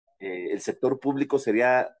el sector público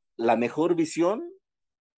sería la mejor visión,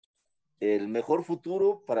 el mejor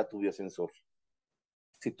futuro para tu biosensor.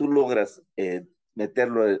 Si tú logras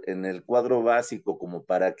meterlo en el cuadro básico como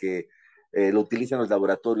para que lo utilicen los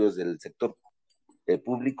laboratorios del sector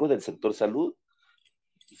público, del sector salud,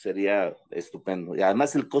 sería estupendo. Y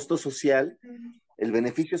además el costo social, el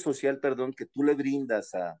beneficio social, perdón, que tú le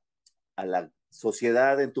brindas a la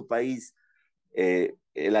sociedad en tu país,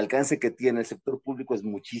 el alcance que tiene el sector público es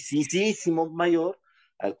muchísimo mayor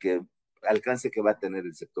al que alcance que va a tener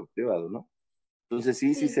el sector privado, ¿no? Entonces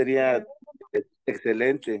sí Sí, sería claro.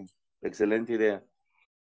 excelente, excelente idea.